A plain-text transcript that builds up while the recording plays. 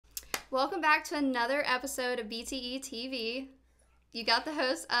Welcome back to another episode of BTE TV. You got the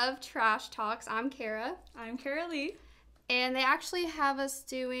host of Trash Talks. I'm Cara. I'm Karalee. And they actually have us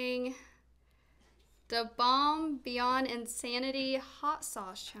doing the Bomb Beyond Insanity Hot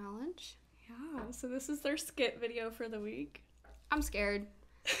Sauce Challenge. Yeah, so this is their skit video for the week. I'm scared.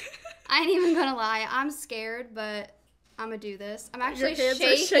 I ain't even gonna lie. I'm scared, but I'm gonna do this. I'm actually Your hands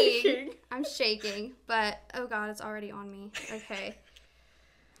are shaking. I'm shaking, but oh god, it's already on me. Okay.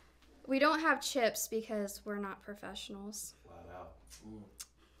 We don't have chips because we're not professionals. Flat out. Ooh.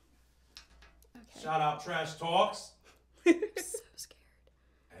 Okay. Shout out Trash Talks. So scared.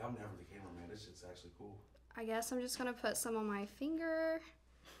 Hey, I'm never the cameraman. This shit's actually cool. I guess I'm just gonna put some on my finger.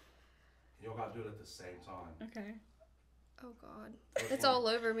 Y'all gotta do it at the same time. Okay. Oh god. It's all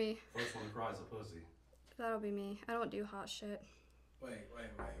over me. First one to cry is a pussy. That'll be me. I don't do hot shit. Wait.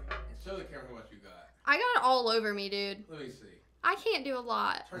 Show the camera how much you got. I got it all over me, dude. Let me see. I can't do a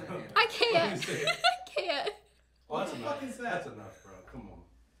lot. Turn your hand. I Let can't. me see it. I can't. Oh, that's What the enough. fuck is that? That's enough, bro. Come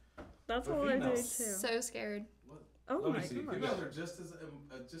on. That's But what we're doing too. females. So scared. What? Oh Let me my see. god. You guys are just as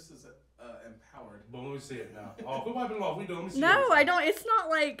empowered. But let me see it now. Oh, quit wiping it off. We do. Let me see No, it. I don't. It's not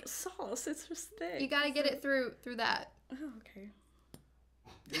like sauce. It's just thick. You gotta get it through that. Oh, okay.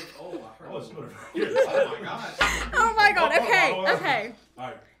 Oh, I heard. Oh, it's good. Oh my gosh. Oh my god. Oh, Okay. oh, oh, oh. Okay. All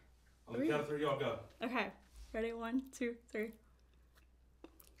right. On the count of three, y'all go. Okay. Ready? 1, 2, 3.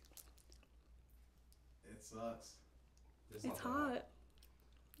 It sucks. It's not that hot.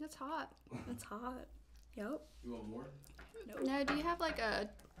 It's hot. It's hot. Yep. You want more? Nope. No, do you have like a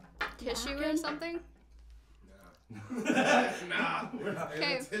tissue or Napkin? something? Nah. Nah.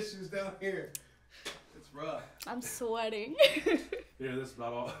 Okay. The tissues down here. It's rough. I'm sweating. Here, this is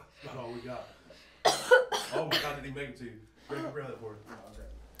about all we got. Oh my god, did he make it to you? Grab that for it. Oh,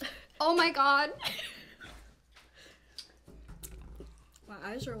 okay. Oh my god. My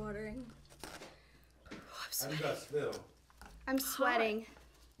eyes are watering. How do you guys feel? I'm sweating.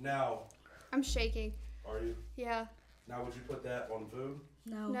 Now, I'm shaking. are you? Yeah. Now, would you put that on food?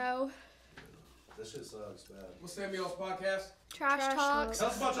 No. No. This shit sucks, man. What's Samuel's podcast? Trash Trash talks. Tell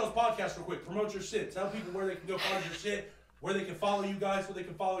us about y'all's podcast real quick. Promote your shit. Tell people where they can go find your shit, where they can follow you guys, where they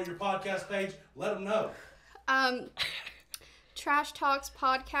can follow your podcast page. Let them know. Trash Talks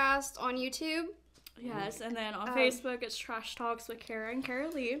podcast on YouTube. Yes, and then on Facebook it's Trash Talks with Cara and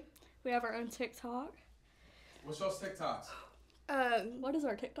Karalee. We have our own TikTok. What's y'all's TikToks? What is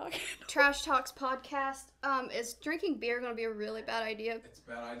our TikTok? Trash Talks podcast. Is drinking beer gonna be a really bad idea? It's a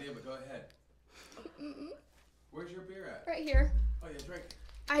bad idea, but go ahead. Where's your beer at? Right here. Oh yeah, drink it.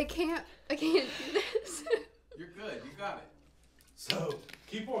 I can't do this. You're good. You got it. So,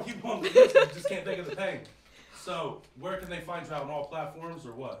 keep on the list. You just can't think of the thing. So, where can they find you out on all platforms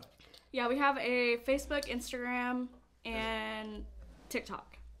or what? Yeah, we have a Facebook, Instagram, and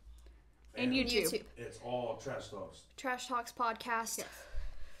TikTok. And YouTube. It's all Trash Talks. Trash Talks podcast. Yes.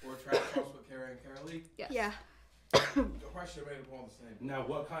 Or Trash Talks with Cara and Karalee. Yes. Yeah. Y'all probably should have made them all the same. Now,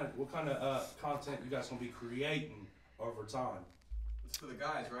 what kind of content you guys gonna be creating over time? It's for the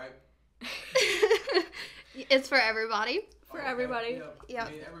guys, right? It's for everybody. For Okay. everybody. Yep.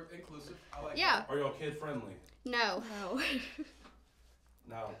 I mean, inclusive. I like Yeah. Are y'all kid friendly? No. No.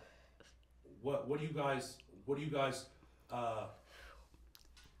 Now, what do you guys do you guys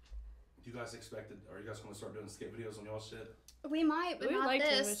expect it? Are you guys gonna start doing skit videos on y'all shit? We might, but We not like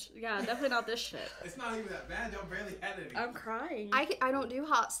this. to. Yeah, definitely not this shit. It's not even that bad. Y'all barely had any. I'm crying. I don't do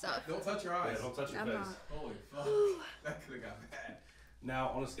hot stuff. Don't touch your Yeah, eyes. don't touch your I'm face. not. Holy fuck. That could have got bad. Now,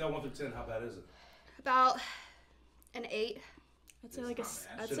 on a scale of 1 through 10, how bad is it? About an 8. I'd say like a. It's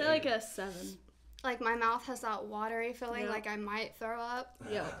not bad. I'd say like a 7. Like my mouth has that watery feeling, Yeah. like I might throw up.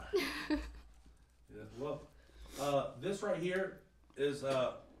 Yeah. Yeah. Well, this right here is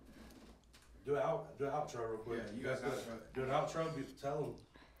do an outro real quick. Yeah, you guys do an outro. Tell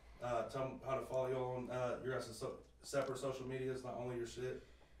them how to follow you on your guys' separate social medias, not only your shit.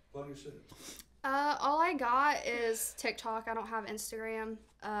 Plug your shit. All I got is TikTok. I don't have Instagram.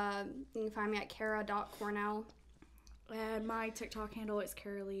 You can find me at cara.cornell. And my TikTok handle is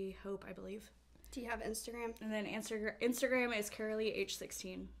Karalee Hope, I believe. Do you have Instagram? And then Instagram is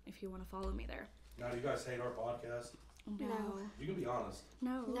KaraleeH16 if you want to follow me there. Now, do you guys hate our podcast? No. You can be honest.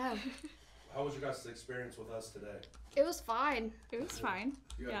 No. No. How was your guys' experience with us today? It was fine. It was fine.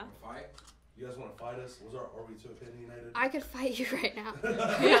 You guys Yeah. want to fight? You guys want to fight us? Are we too opinionated? I could fight you right now.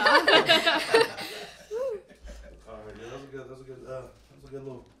 Yeah. All right, yeah, that was a good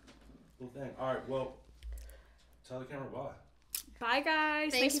little thing. All right, well, tell the camera bye. Bye,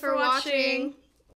 guys. Thanks Thank you for watching.